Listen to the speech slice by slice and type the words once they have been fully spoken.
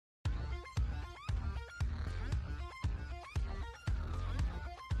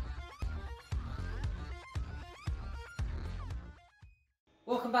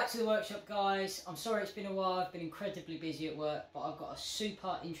Welcome back to the workshop, guys. I'm sorry it's been a while, I've been incredibly busy at work, but I've got a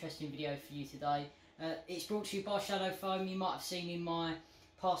super interesting video for you today. It's brought to you by Shadow Foam. You might have seen in my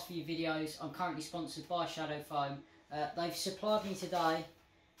past few videos, I'm currently sponsored by Shadow Foam. They've supplied me today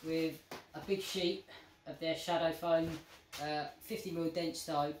with a big sheet of their Shadow Foam 50mm dense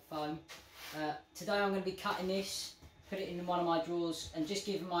foam. Today I'm going to be cutting this, put it in one of my drawers and just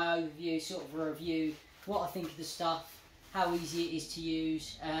giving my overview, sort of a review, what I think of the stuff, how easy it is to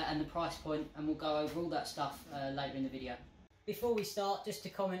use and the price point, and we'll go over all that stuff later in the video. Before we start, just to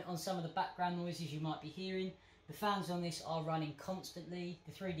comment on some of the background noises you might be hearing. The fans on this are running constantly,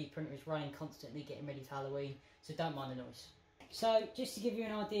 the 3D printer is running constantly getting ready for Halloween, so don't mind the noise. So just to give you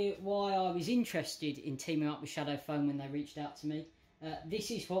an idea why I was interested in teaming up with Shadow Foam when they reached out to me,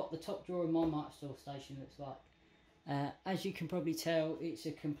 this is what the top drawer of my MicroStore station looks like. As you can probably tell, it's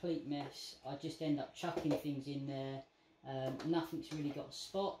a complete mess. I just end up chucking things in there. Nothing's really got a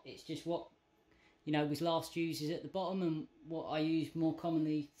spot. It's just what was last used is at the bottom, and what I use more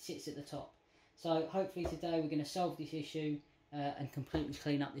commonly sits at the top. So hopefully today we're going to solve this issue and completely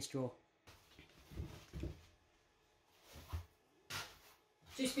clean up this drawer.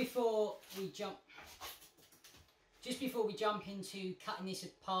 Just before we jump into cutting this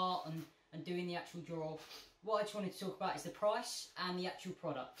apart and doing the actual drawer, what I just wanted to talk about is the price and the actual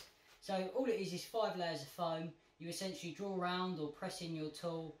product. So all it is 5 layers of foam. You essentially draw around or press in your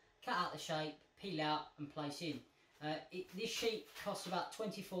tool, cut out the shape, peel out and place in. This sheet costs about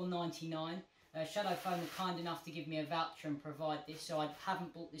 £24.99. Shadow Foam were kind enough to give me a voucher and provide this, so I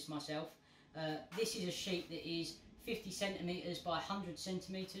haven't bought this myself. This is a sheet that is 50cm by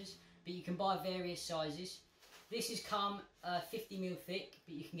 100cm, but you can buy various sizes. This has come 50mm thick,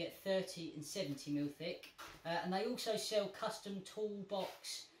 but you can get 30 and 70mm thick. And they also sell custom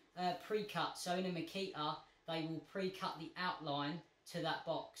toolbox pre-cut, so in a Makita they will pre-cut the outline to that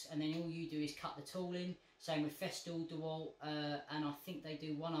box, and then all you do is cut the tool in. Same with Festool, DeWalt, and I think they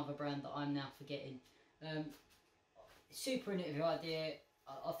do one other brand that I'm now forgetting. Super innovative idea.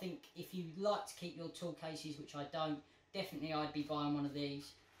 I think if you like to keep your tool cases, which I don't, definitely I'd be buying one of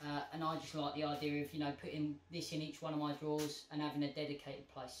these. And I just like the idea of putting this in each one of my drawers and having a dedicated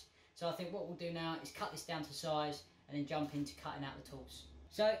place. So I think what we'll do now is cut this down to size and then jump into cutting out the tools.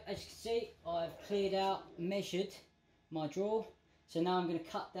 So as you can see, I've cleared out, measured my drawer. So now I'm going to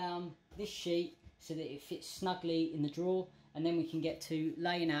cut down this sheet so that it fits snugly in the drawer, and then we can get to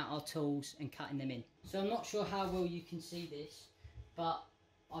laying out our tools and cutting them in. So I'm not sure how well you can see this, but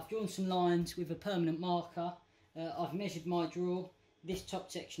I've drawn some lines with a permanent marker. I've measured my drawer. This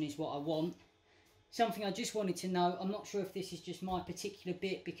top section is what I want. Something I just wanted to know, I'm not sure if this is just my particular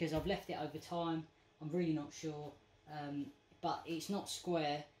bit because I've left it over time. I'm really not sure. But it's not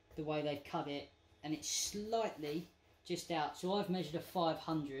square the way they've cut it, and it's slightly just out. So I've measured a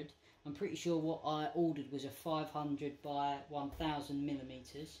 500. I'm pretty sure what I ordered was a 500 by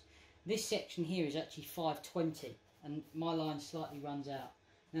 1000mm. This section here is actually 520, and my line slightly runs out.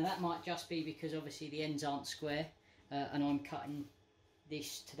 Now that might just be because obviously the ends aren't square, and I'm cutting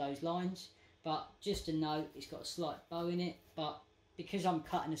this to those lines. But just a note, it's got a slight bow in it, but because I'm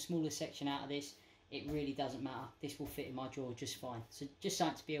cutting a smaller section out of this, it really doesn't matter. This will fit in my drawer just fine. So just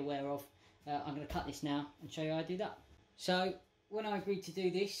something to be aware of. I'm going to cut this now and show you how I do that. So when I agreed to do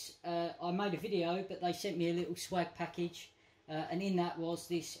this, I made a video, but they sent me a little swag package, and in that was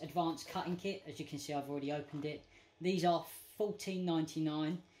this advanced cutting kit. As you can see, I've already opened it. These are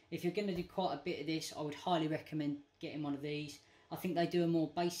 £14.99. If you're going to do quite a bit of this, I would highly recommend getting one of these. I think they do a more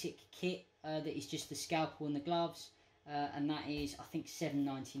basic kit that is just the scalpel and the gloves, and that is, I think,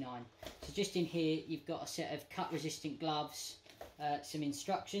 £7.99. So just in here, you've got a set of cut-resistant gloves, some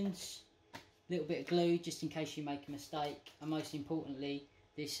instructions, a little bit of glue just in case you make a mistake, and most importantly,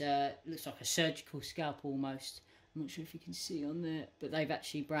 this looks like a surgical scalpel almost. I'm not sure if you can see on there, but they've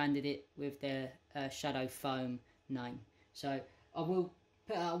actually branded it with their Shadow Foam name. So I will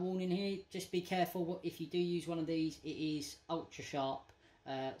put out a warning here, just be careful if you do use one of these. It is ultra sharp,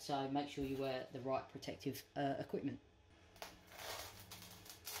 so make sure you wear the right protective equipment.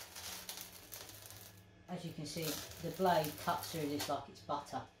 As you can see, the blade cuts through this like it's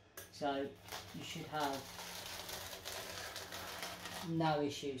butter, so you should have no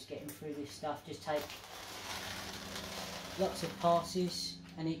issues getting through this stuff. Just take lots of passes,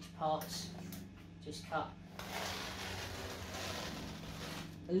 and each pass just cut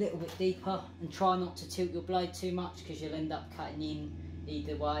a little bit deeper, and try not to tilt your blade too much because you'll end up cutting in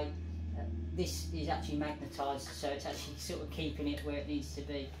either way. This is actually magnetised, so it's actually sort of keeping it where it needs to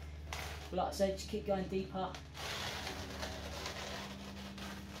be. But like I say, just keep going deeper,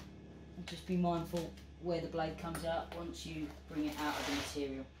 and just be mindful where the blade comes out once you bring it out of the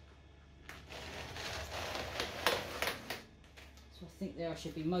material. So I think there I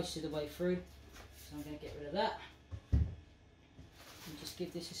should be most of the way through, so I'm going to get rid of that and just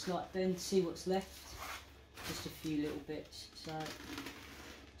give this a slight bend, see what's left. Just a few little bits, so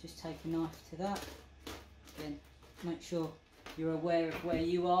just take a knife to that. Again, make sure you're aware of where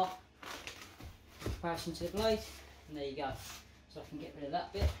you are in comparison to the blade, and there you go. So I can get rid of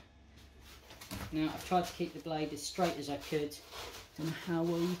that bit. Now I've tried to keep the blade as straight as I could. Don't know how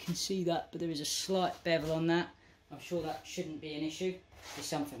well you can see that, but there is a slight bevel on that. I'm sure that shouldn't be an issue. It's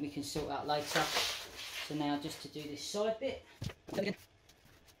something we can sort out later. So now just to do this side bit.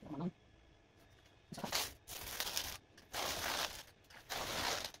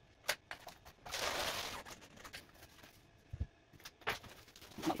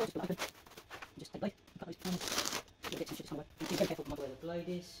 Just take blade, cut those corners, get some chips on the way. Be careful where the blade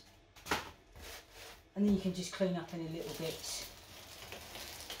is. And then you can just clean up any little bits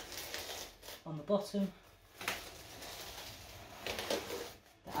on the bottom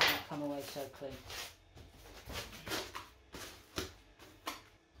that haven't come away so clean.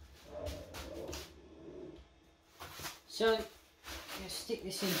 So I'm going to stick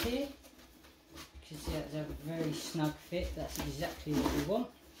this in here. You can see that's a very snug fit. That's exactly what we want.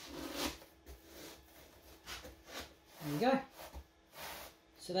 There we go.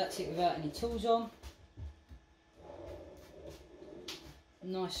 So that's it without any tools on.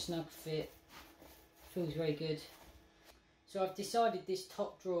 Nice snug fit, feels very good. So I've decided this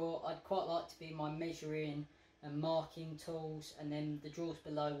top drawer I'd quite like to be my measuring and marking tools, and then the drawers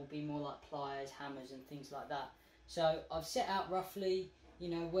below will be more like pliers, hammers and things like that. So I've set out roughly, you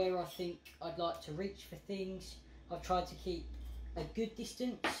know, where I think I'd like to reach for things. I've tried to keep a good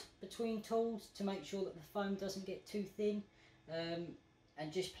distance between tools to make sure that the foam doesn't get too thin,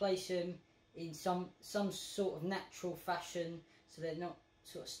 and just place them in some sort of natural fashion so they're not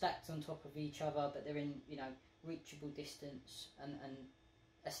sort of stacked on top of each other, but they're in, you know, reachable distance and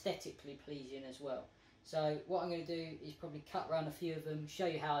aesthetically pleasing as well. So what I'm going to do is probably cut around a few of them, show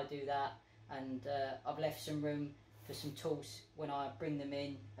you how I do that, and I've left some room for some tools when I bring them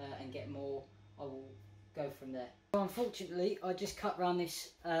in and get more. I will go from there. So unfortunately I just cut around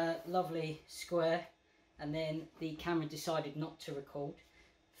this lovely square, and then the camera decided not to record.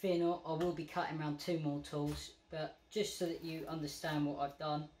 Fear not, I will be cutting around 2 more tools, but just so that you understand what I've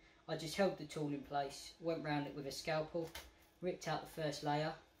done, I just held the tool in place, went round it with a scalpel, ripped out the first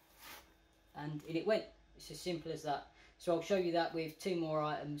layer, and in it went. It's as simple as that. So I'll show you that with 2 more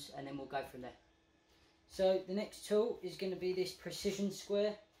items, and then we'll go from there. So the next tool is going to be this precision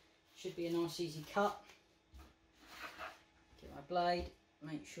square. Should be a nice easy cut. Get my blade,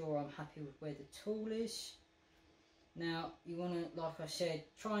 make sure I'm happy with where the tool is. Now you want to, like I said,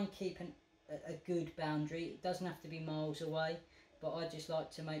 try and keep a good boundary. It doesn't have to be miles away, but I just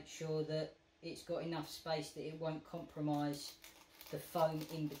like to make sure that it's got enough space that it won't compromise the foam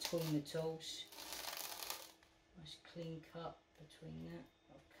in between the tools. Nice clean cut between that.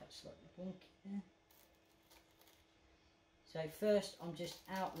 I've cut slightly wonky there. So first I'm just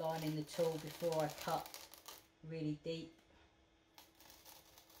outlining the tool before I cut really deep.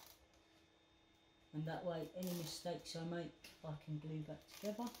 And that way any mistakes I make I can glue back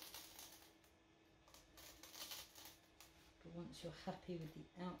together. But once you're happy with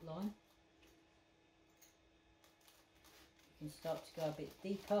the outline, you can start to go a bit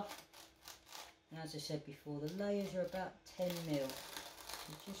deeper. And as I said before, the layers are about 10 mil.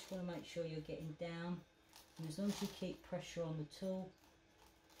 You just want to make sure you're getting down, and as long as you keep pressure on the tool,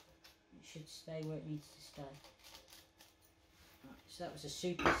 it should stay where it needs to stay. Right, so that was a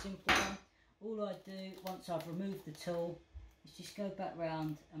super simple one. All I do once I've removed the tool is just go back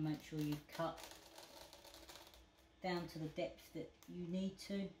round and make sure you cut down to the depth that you need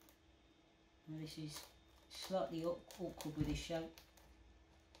to. Now this is slightly awkward with this shape,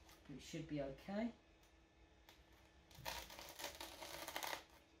 but it should be okay.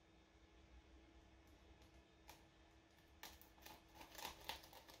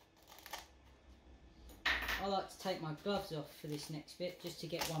 I like to take my gloves off for this next bit, just to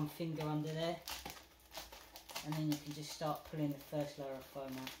get one finger under there, and then you can just start pulling the first layer of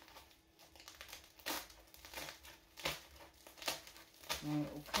foam out. Now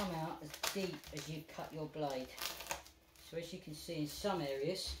it will come out as deep as you cut your blade. So as you can see in some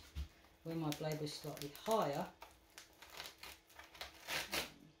areas, where my blade was slightly higher,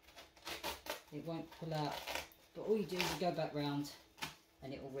 it won't pull out. But all you do is you go back round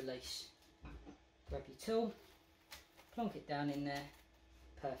and it will release. Grab your tool, plonk it down in there,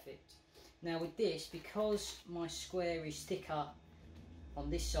 perfect. Now with this, because my square is thicker on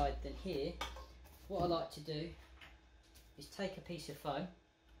this side than here, what I like to do is take a piece of foam,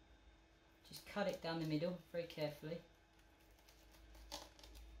 just cut it down the middle very carefully,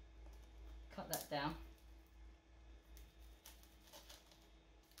 cut that down,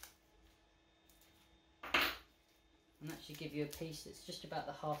 and that should give you a piece that's just about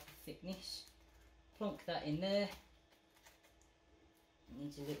the half the thickness. Plonk that in there. It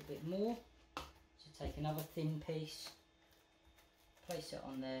needs a little bit more, so take another thin piece, place it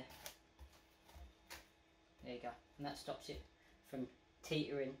on there. There you go, and that stops it from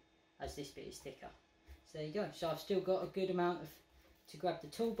teetering as this bit is thicker. So there you go. So I've still got a good amount of to grab the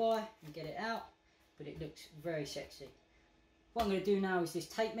tool by and get it out, but it looks very sexy. What I'm going to do now is this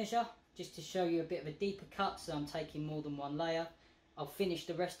tape measure, just to show you a bit of a deeper cut, so I'm taking more than one layer. I'll finish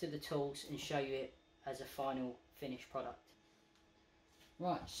the rest of the tools and show you it as a final finished product.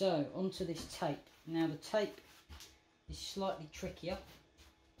 Right, so onto this tape. Now the tape is slightly trickier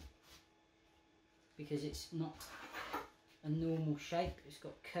because it's not a normal shape. It's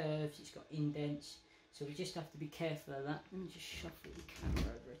got curves, it's got indents, so we just have to be careful of that. Let me just shuffle the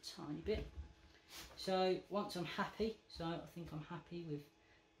camera over a tiny bit. So once I'm happy, so I think I'm happy with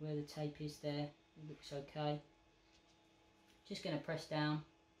where the tape is there, it looks okay. Just going to press down.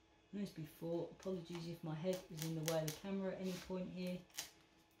 And as before, apologies if my head is in the way of the camera at any point here.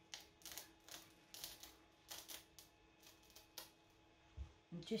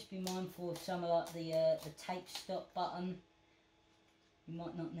 And just be mindful of some of like the tape stop button. You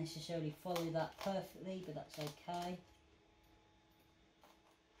might not necessarily follow that perfectly, but that's okay.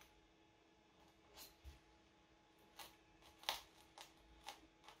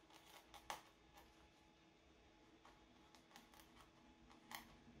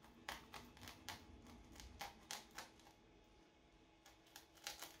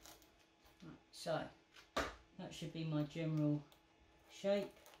 So that should be my general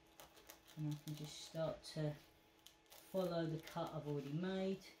shape, and I can just start to follow the cut I've already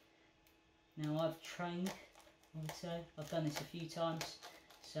made. Now I've trained, I would say, I've done this a few times,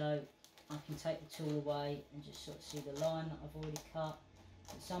 so I can take the tool away and just sort of see the line that I've already cut.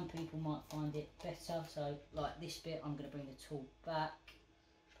 But some people might find it better, so like this bit I'm going to bring the tool back,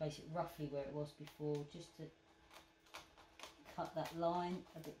 place it roughly where it was before, just to cut that line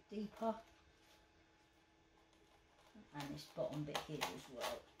a bit deeper. And this bottom bit here as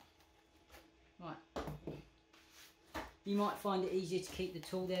well. Right. You might find it easier to keep the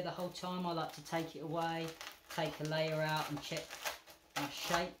tool there the whole time. I like to take it away, take a layer out and check my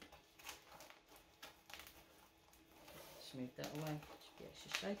shape. Smooth that away, just be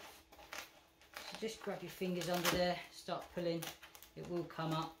extra safe. So just grab your fingers under there, start pulling. It will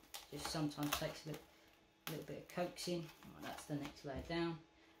come up, just sometimes takes a little bit of coaxing. Right, that's the next layer down.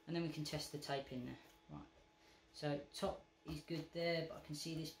 And then we can test the tape in there. Right. So top is good there, but I can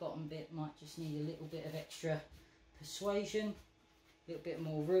see this bottom bit might just need a little bit of extra persuasion, a little bit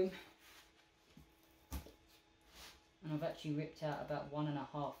more room. And I've actually ripped out about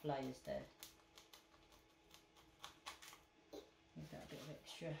 1.5 layers there. Give that a bit of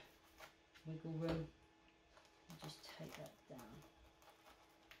extra wiggle room. And just take that down.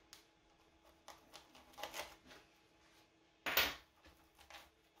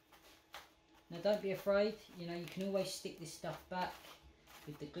 Now don't be afraid, you know, you can always stick this stuff back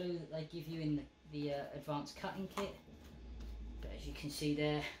with the glue that they give you in the advanced cutting kit. But as you can see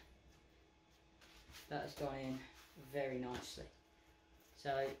there, that has gone in very nicely.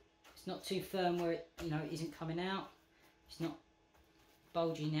 So it's not too firm where it, you know, it isn't coming out. It's not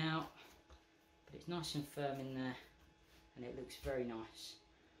bulging out, but it's nice and firm in there, and it looks very nice.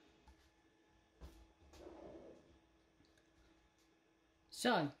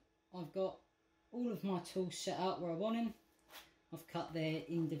 So I've got all of my tools set out where I want them. I've cut their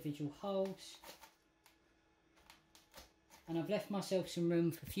individual holes, and I've left myself some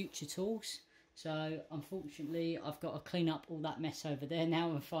room for future tools. So unfortunately I've got to clean up all that mess over there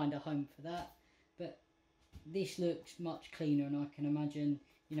now and find a home for that. But this looks much cleaner, and I can imagine,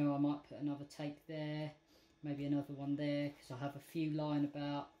 you know, I might put another tape there, maybe another one there, because I have a few lying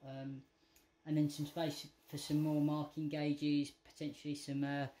about, and then some space for some more marking gauges, potentially some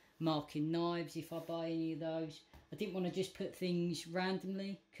marking knives if I buy any of those. I didn't want to just put things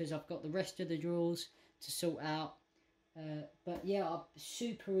randomly because I've got the rest of the drawers to sort out. But yeah,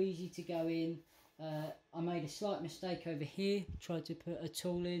 super easy to go in. I made a slight mistake over here, tried to put a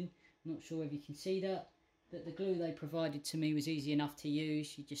tool in, I'm not sure if you can see that, but the glue they provided to me was easy enough to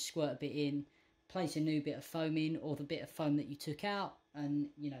use. You just squirt a bit in, place a new bit of foam in, or the bit of foam that you took out, and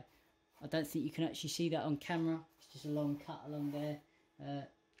you know, I don't think you can actually see that on camera, it's just a long cut along there.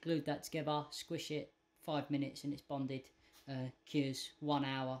 Glued that together, squish it, 5 minutes and it's bonded. Cures 1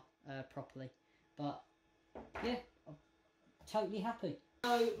 hour properly. but yeah, I'm totally happy.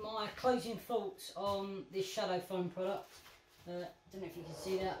 So my closing thoughts on this shadow foam product. Don't know if you can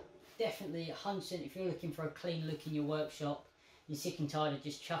see that. Definitely 100% if you're looking for a clean look in your workshop, you're sick and tired of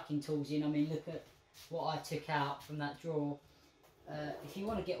just chucking tools in. I mean, look at what I took out from that drawer. If you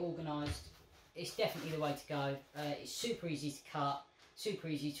want to get organised, it's definitely the way to go. It's super easy to cut, super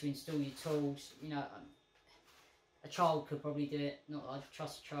easy to install your tools. You know, a child could probably do it. Not that I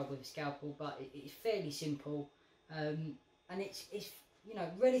trust a child with a scalpel, but it's fairly simple, and it's you know,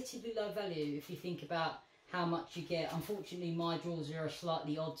 relatively low value if you think about how much you get. Unfortunately, my drawers are a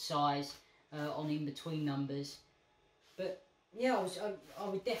slightly odd size on in between numbers, but yeah, I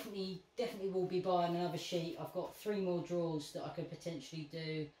would definitely will be buying another sheet. I've got 3 more drawers that I could potentially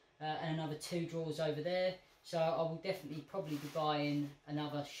do, and another 2 drawers over there. So I will definitely probably be buying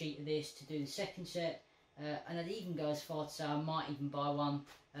another sheet of this to do the second set, and I'd even go as far to say I might even buy one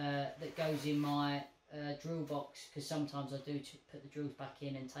that goes in my drill box, because sometimes I do put the drills back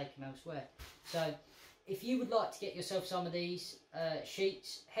in and take them elsewhere. So if you would like to get yourself some of these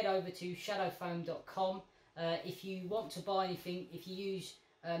sheets, head over to shadowfoam.com. If you want to buy anything, if you use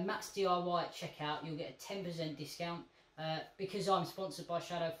Matt's DIY at checkout, you'll get a 10% discount. Because I'm sponsored by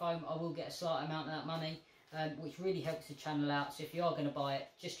Shadow Foam, I will get a slight amount of that money, which really helps the channel out. So if you are going to buy it,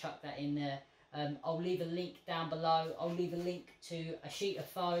 just chuck that in there. I'll leave a link down below. I'll leave a link to a sheet of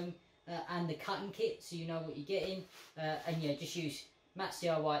foam and the cutting kit, so you know what you're getting. And yeah, just use Matt's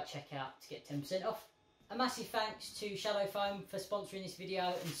DIY at checkout to get 10% off. A massive thanks to Shadow Foam for sponsoring this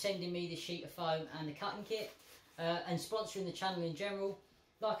video and sending me the sheet of foam and the cutting kit, and sponsoring the channel in general.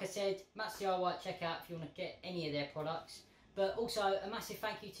 Like I said, Matt's DIY at checkout if you want to get any of their products. But also a massive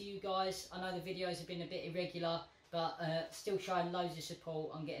thank you to you guys. I know the videos have been a bit irregular, but still showing loads of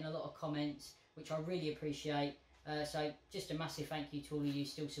support. I'm getting a lot of comments, which I really appreciate. So just a massive thank you to all of you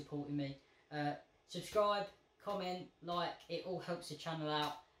still supporting me. Subscribe, comment, like, it all helps the channel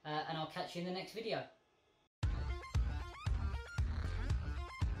out, and I'll catch you in the next video.